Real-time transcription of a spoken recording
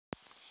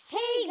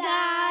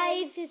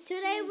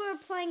today we're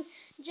playing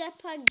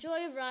jetpack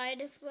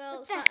joyride.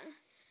 Well,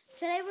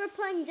 today we're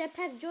playing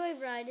jetpack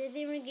joyride. Is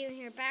Imran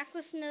here? Back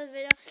with another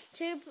video.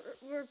 Today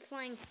we're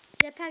playing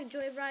jetpack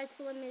joyride.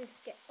 So let me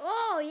just get.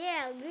 Oh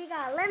yeah, we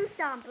got limb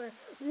stomper.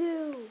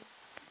 Woo!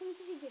 I think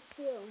we should get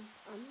two.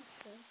 I'm not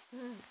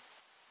sure.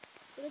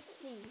 Let's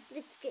see.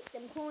 Let's get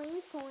some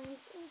coins.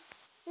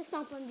 Let's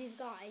stomp on these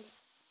guys.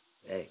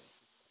 Hey.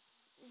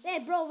 Hey,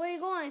 bro, where you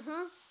going,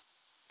 huh?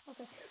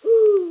 Okay.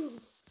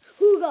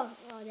 Hooga!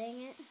 Oh,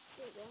 dang it.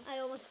 I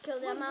almost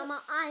killed that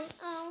mama. Yeah,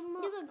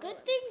 but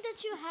good thing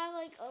that you have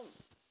like Oh,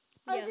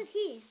 this is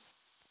he.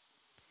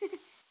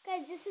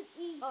 guys, just an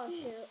E. Oh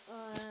shoot.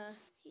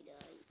 He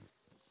died.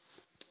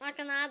 I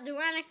cannot do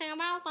anything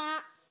about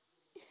that.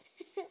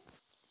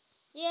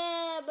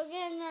 Yeah,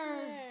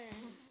 beginner.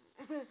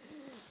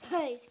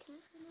 Guys, can I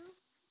play now?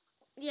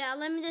 Yeah,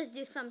 let me just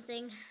do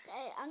something.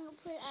 Hey, I'm gonna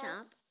play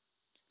Shop.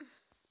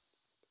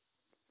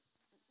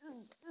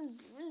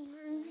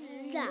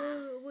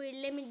 Wait,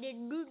 let me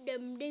just do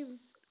them.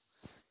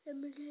 Let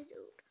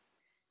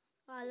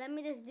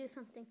me just do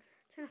something. I'm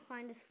trying to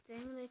find this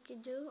thing they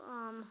could do.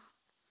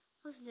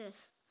 What's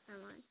this?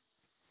 Never mind.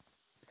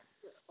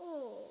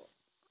 Oh,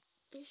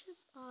 you should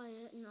buy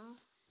it. No.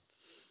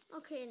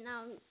 Okay,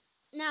 now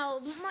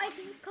my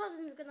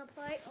cousin's gonna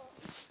play. Oh.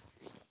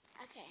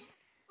 Okay.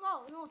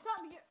 Oh no!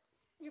 Stop!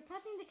 You're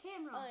pressing the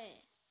camera. Oh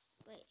yeah.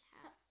 Wait.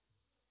 How?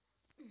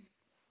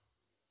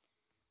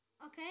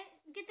 Okay,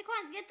 get the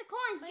coins. Get the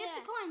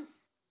coins.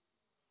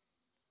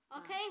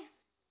 Okay.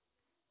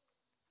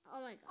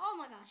 Oh my god. Oh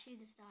my gosh, she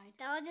just died.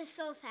 That was just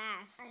so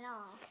fast. I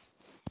know.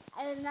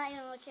 I was not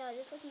even looking. I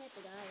was just looking at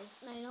the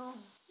guys. I know.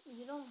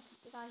 You don't look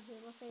at the guys.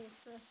 You look at it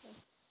first to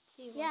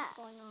see what's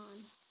going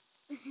on.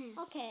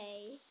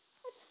 Okay.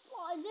 Let's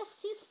fly this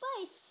to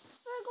space.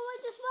 We're going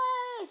to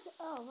space.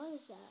 Oh, what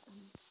is that?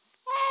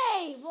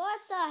 Hey, what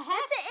the heck?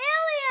 That's an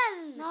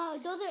alien. No,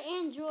 those are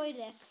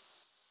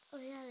androidics. Oh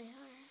yeah, they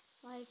are.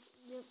 Like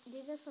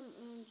these are from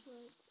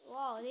androids.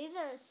 Whoa, these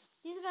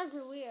guys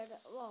are weird.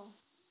 Whoa,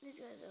 These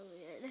guys are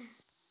weird.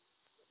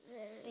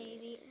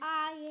 baby,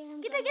 I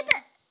am. Get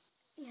that.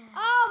 Yeah.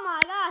 Oh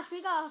my gosh,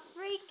 we got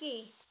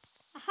freaky.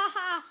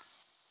 Haha.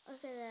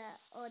 Look at that.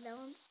 Oh, that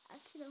one.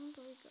 Actually, that one's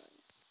really good.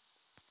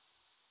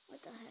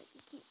 What the heck?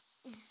 You can't.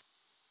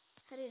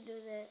 How do you do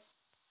that?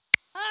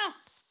 Ah,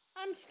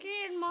 I'm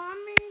scared,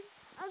 mommy.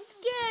 I'm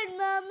scared,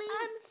 mommy.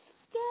 I'm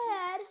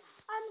scared.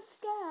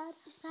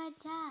 If I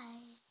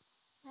die,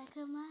 like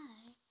am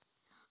I?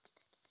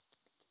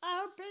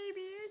 Our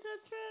baby is a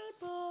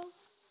triple.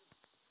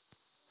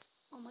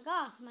 Oh my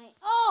gosh,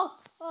 oh,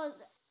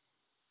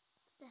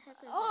 The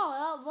heck is that?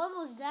 what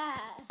was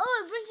that?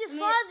 Oh, it brings you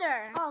farther.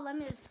 Oh, let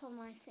me just pull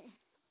my thing.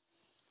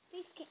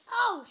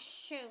 Oh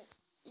shoot!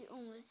 You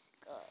almost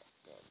got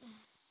dead.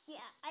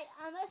 Yeah, I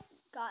almost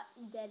got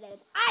deaded.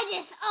 I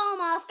just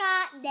almost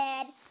got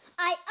dead.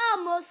 I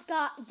almost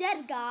got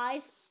dead,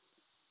 guys.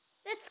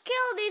 Let's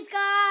kill these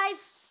guys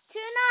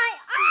tonight.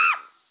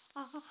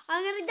 Ah!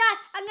 I'm gonna die.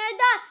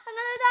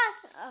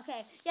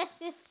 Okay, yes,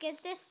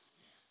 get this.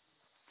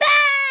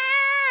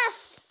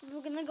 Fast!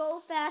 We're gonna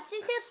go fast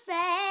into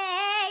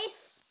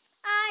space.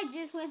 I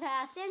just went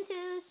fast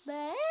into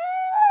space.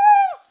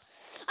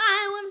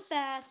 I went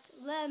fast.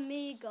 Let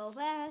me go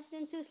fast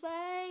into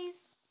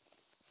space.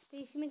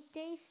 Spacey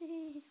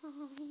McDaisy.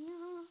 Oh,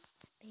 yeah.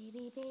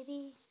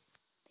 Baby.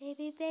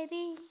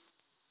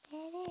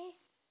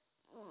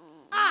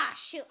 Ah,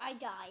 shoot, I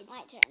died.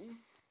 My turn.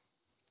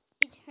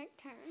 It's her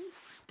turn.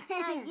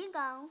 You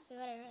go.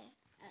 Wait.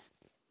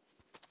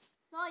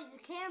 No, the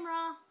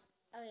camera.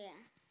 Oh yeah.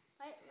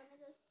 Wait, let me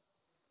do.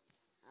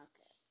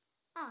 Okay.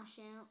 Oh,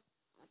 shoot.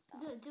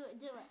 Do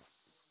it.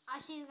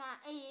 She's gonna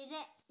eat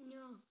it.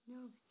 No.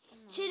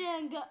 She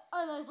didn't get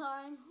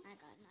anything. I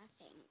got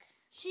nothing.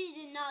 She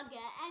did not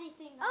get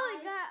anything. Guys. Oh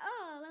my god.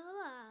 Oh, level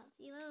up.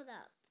 You leveled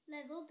up.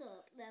 Leveled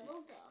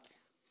up.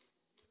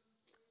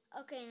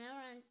 Okay, now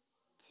we're on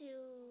to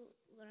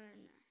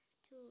learner.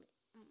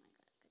 Oh my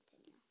god,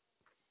 continue.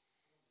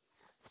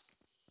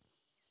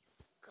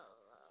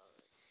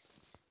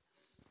 Close.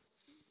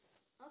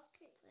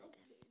 Okay.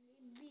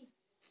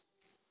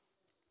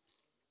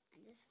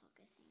 I'm just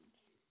focusing.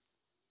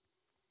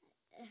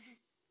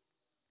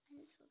 I'm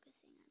just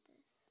focusing on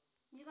this.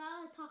 You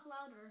gotta talk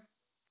louder.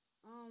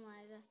 Oh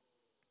my god.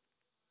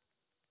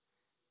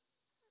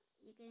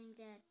 You're getting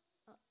dead.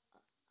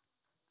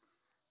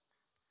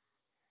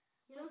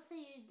 You don't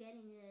say you're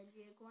getting dead.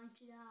 You're going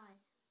to die.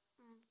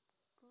 I'm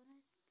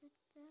gonna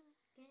die.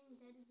 Getting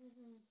dead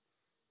isn't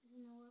a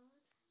word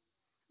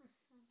or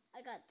sentence. I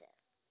got this.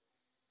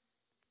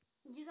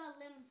 You got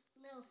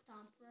Lil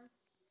Stomper.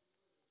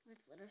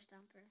 With Little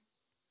Stomper.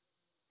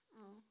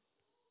 Oh.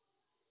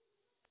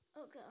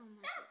 Okay, oh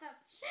my god.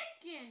 That's a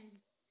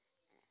chicken!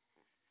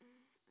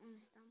 I'm gonna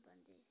stomp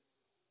on this.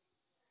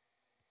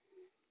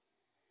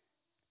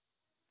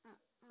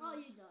 Oh,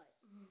 you died.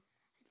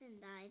 I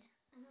didn't die.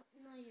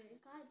 No, your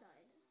guy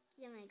died.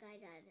 Yeah, my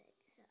guy died,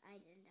 so I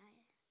didn't die.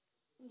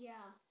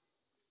 Yeah.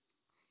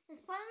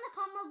 Just put in the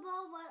comment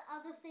below what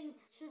other things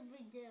should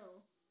we do.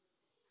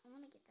 I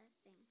want to get that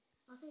thing.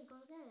 Okay, go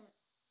get it.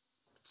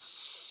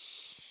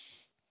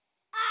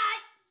 I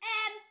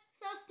am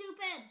so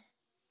stupid.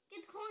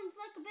 Get coins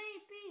like a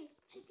baby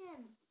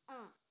chicken.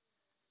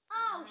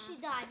 Oh, she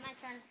died. My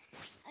turn.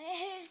 Okay,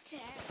 here's 10.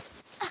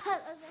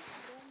 That was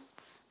actually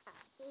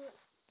good.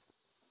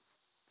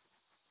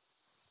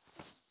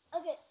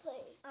 Okay,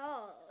 play.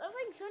 Oh, We're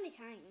playing so many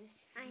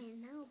times. I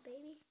know,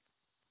 baby.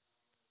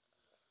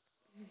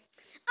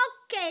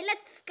 Okay,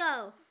 let's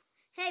go.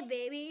 Hey,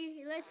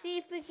 baby, let's see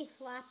if we can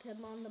slap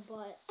him on the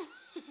butt.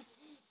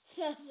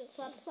 Slap,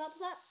 slap,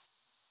 slap.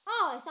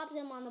 Oh, I slapped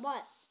him on the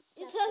butt.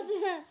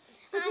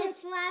 I'm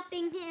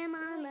slapping him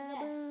on the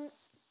butt.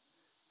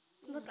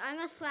 Look, I'm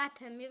gonna slap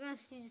him. You're gonna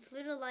see this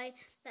little light.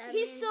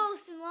 He's so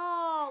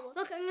small.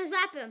 Look, I'm gonna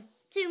slap him.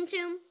 Choom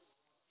choom.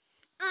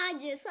 I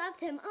just slapped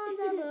him on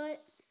the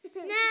butt.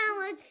 Now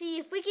let's see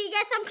if we can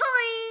get some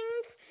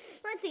coins.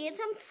 Let's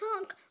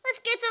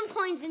get some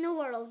coins in the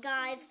world,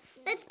 guys.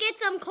 Let's get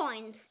some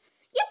coins.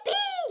 Yippee!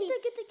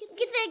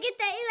 Get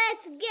that.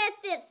 Let's get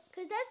this.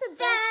 Cause that's the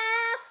best.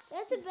 Fast.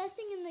 That's the best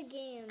thing in the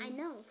game. I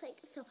know. It's like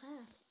so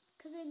fast.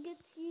 Cause it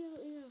gets you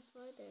even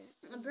further.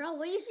 Bro,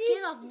 what are you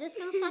scared of? This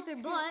gonna slap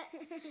your butt.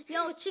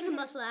 Yo, chicken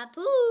butt slap.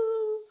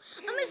 Ooh.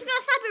 I'm just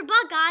gonna slap your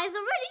butt, guys.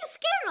 What are you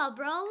scared of,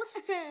 bros?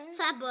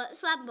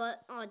 Slap butt.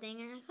 Oh, dang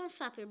it. I can't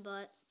slap your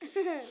butt. I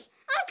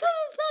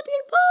couldn't slap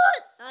your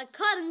butt. I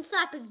couldn't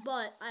slap his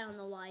butt. I don't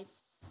know why.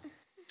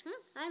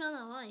 I don't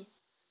know why.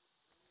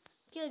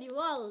 Kill you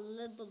all,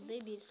 little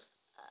babies.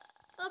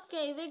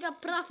 Okay, we got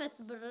profits,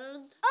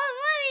 bird. Oh,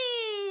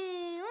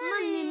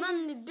 money!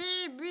 Money,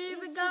 baby.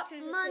 We got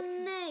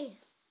money.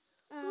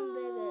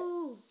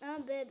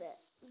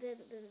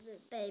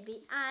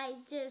 Baby, I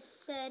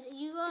just said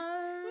you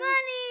are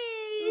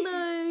Money!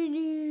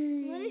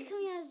 money. Money's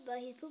coming out of his butt.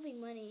 He's pooping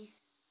money.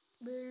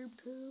 We're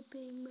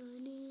pooping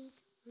money.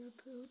 We're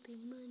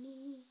pooping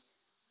money.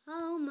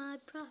 Oh, my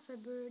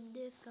prophet bird,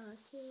 this got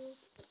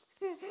kicked.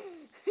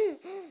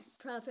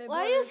 Prophet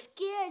Why are bird. you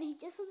scared? He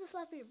just wants to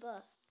slap your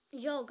butt.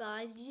 Yo,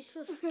 guys, you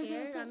so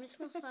scared? I'm just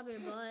gonna slap your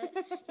butt.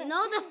 You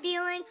know the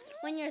feeling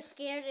when you're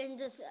scared and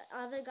this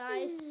other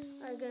guys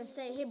are gonna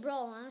say, "Hey,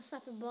 bro, I'm gonna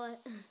slap your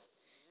butt."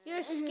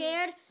 You're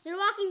scared. You're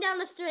walking down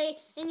the street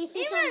and you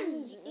see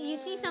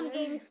some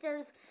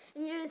gangsters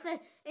and you're just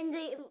like, and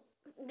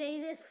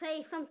they just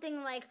say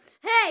something like,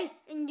 "Hey,"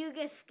 and you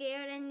get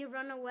scared and you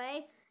run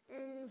away.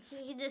 And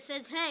he just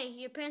says, "Hey,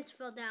 your pants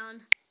fell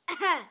down."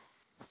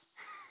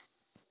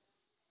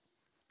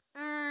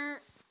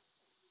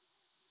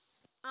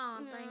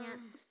 Oh, dang it.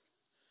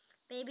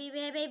 Baby.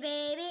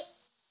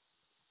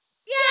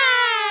 Yay!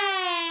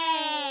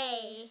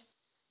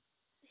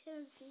 I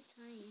shouldn't see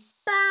tiny.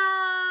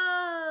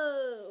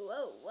 Bow!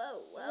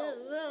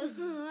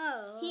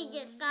 Whoa. He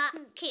just got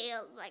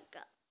killed like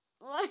a...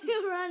 Why are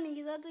you running?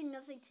 He's not doing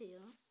nothing to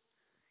you.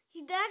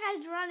 That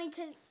guy's running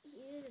because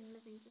he did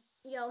nothing to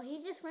you. Yo, he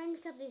just ran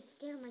because he's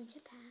scared of my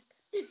jetpack.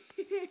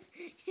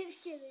 He's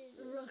kidding.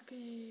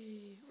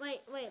 Rocky.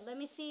 Wait, let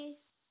me see.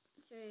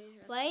 Sorry.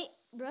 Wait,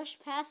 brush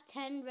past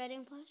 10 red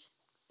and flash.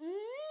 No!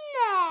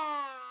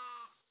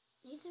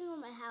 He's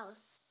in my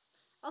house.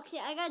 Okay,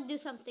 I gotta do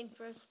something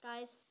first,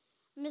 guys.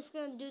 I'm just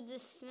gonna do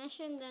this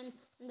mission, then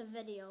in the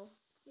video.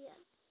 Yeah.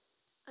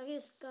 I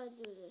just gotta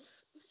do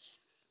this mission.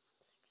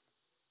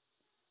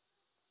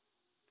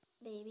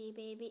 1 second.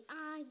 Baby,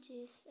 I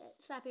just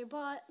slap your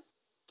butt.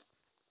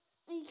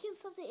 And you can't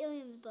slap the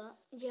alien's butt.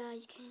 Yeah,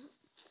 you can't.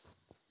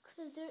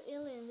 Because they're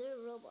aliens, they're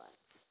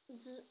robots.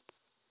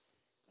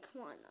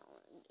 Come on now,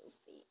 do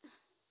feet.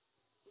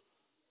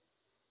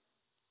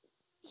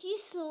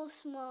 He's so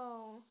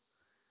small.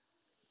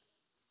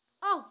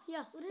 Oh,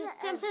 yeah. What is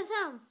that?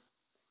 Sam.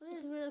 What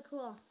It's is really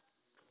cool.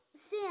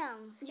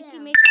 Sam? You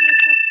can make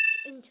yourself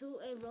into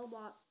a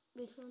robot.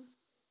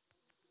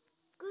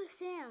 Go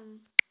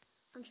Sam.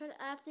 I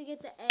have to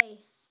get the A.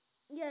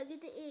 Yeah,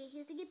 get the A. He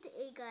has to get the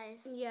A,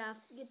 guys. Yeah, I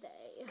have to get the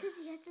A. Because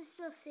he has to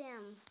spell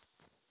Sam.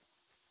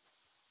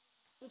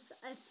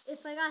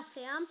 If I got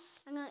Sam,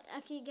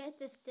 I can get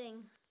this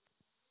thing.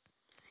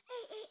 A.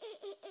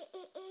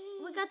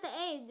 We got the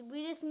A.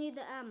 We just need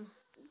the M.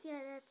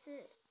 Yeah, that's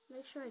it.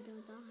 Make sure I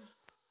don't die.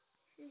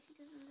 Sure he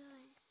doesn't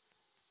die.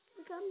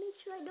 We gotta make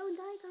sure I don't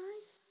die,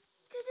 guys.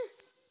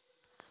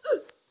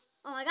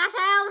 Oh my gosh,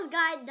 I almost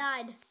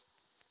died.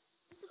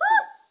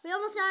 We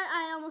almost died.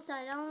 I almost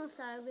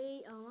died.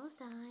 We almost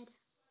died.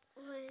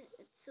 Wait,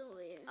 it's so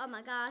weird. Oh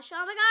my gosh.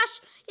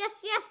 Yes.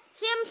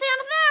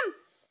 Sam.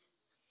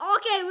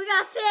 Okay, we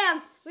got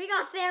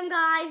Sam,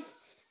 guys.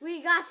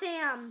 We got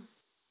Sam.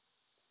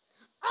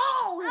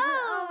 Oh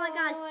my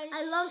gosh.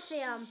 I love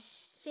Sam.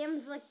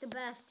 Sam's like the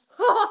best.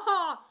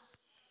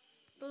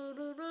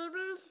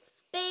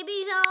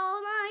 Babies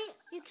all night.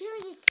 You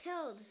can't get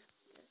killed.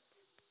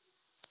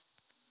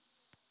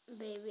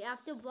 Baby, I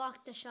have to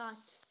block the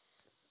shots.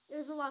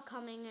 There's a lot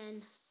coming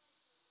in.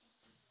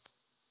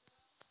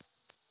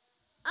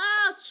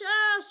 Ouch,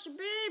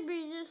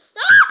 baby.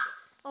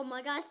 Oh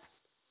my gosh.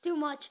 Too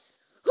much.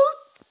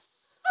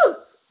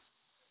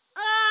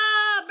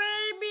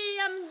 Baby,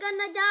 I'm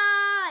gonna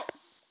die.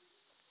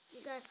 You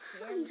got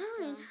I'm Sam.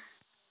 dying.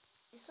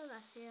 You still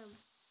got Sam.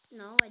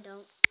 No, I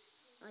don't.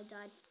 I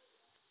died.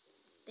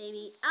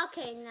 Baby.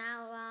 Okay,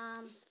 now,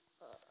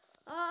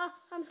 oh,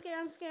 I'm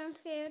scared.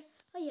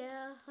 Oh,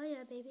 yeah,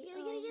 baby. Get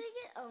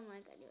it. Oh my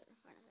god, you're in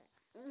front of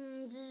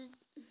it. Just...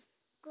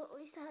 Go,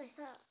 wait,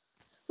 stop.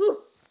 Whew.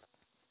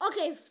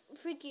 Okay,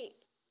 freaky.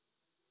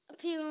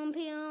 Pew,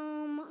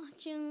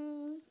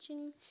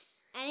 ching.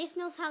 Anis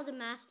knows how to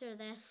master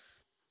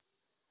this.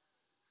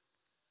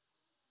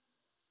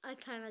 I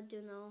kind of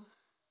do know.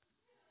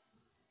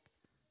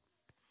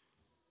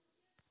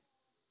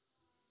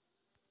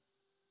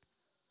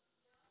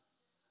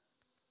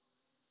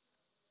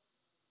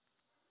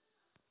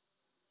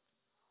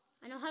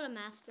 I know how to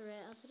master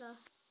it.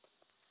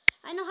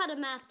 I know how to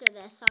master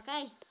this,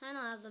 okay? I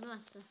know how to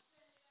master.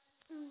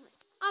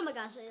 Oh my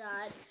gosh, I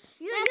died.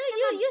 You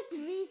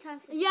 3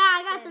 times. Yeah,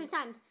 I got 3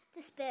 times.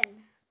 To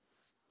spin.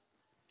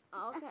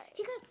 Okay.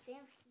 He got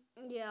Sam's.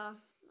 Yeah.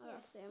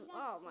 Yes, Sam. he got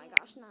Oh my Sam.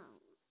 gosh, no.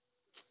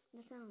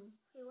 Wait,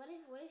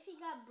 what if he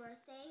got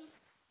birthday?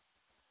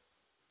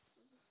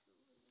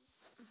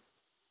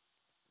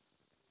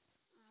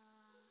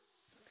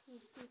 Yay!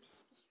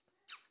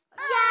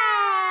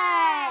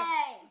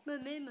 My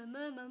name is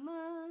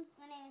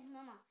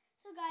Mama.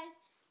 So guys,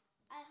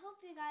 I hope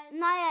you guys.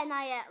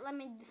 Not yet. Let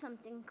me do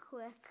something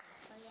quick.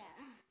 Oh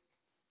yeah.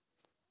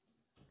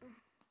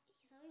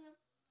 He's only up.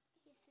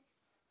 He's 6.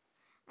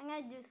 I'm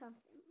gonna do something.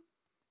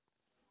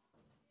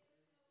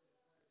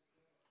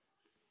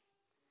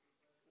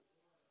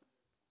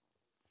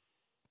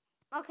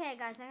 Okay,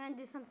 guys, I'm gonna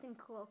do something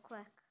cool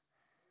quick.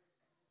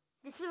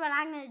 This is what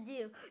I'm gonna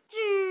do.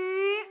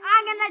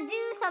 I'm gonna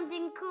do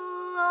something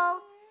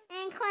cool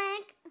and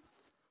quick.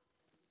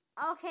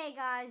 Okay,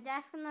 guys,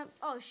 that's gonna.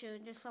 Oh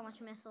shoot, there's so much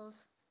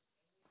missiles.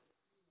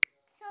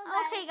 So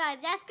guys, Okay, guys,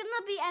 that's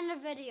gonna be end of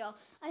video.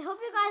 I hope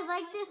you guys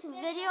like this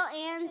video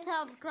and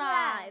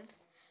subscribe.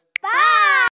 Bye.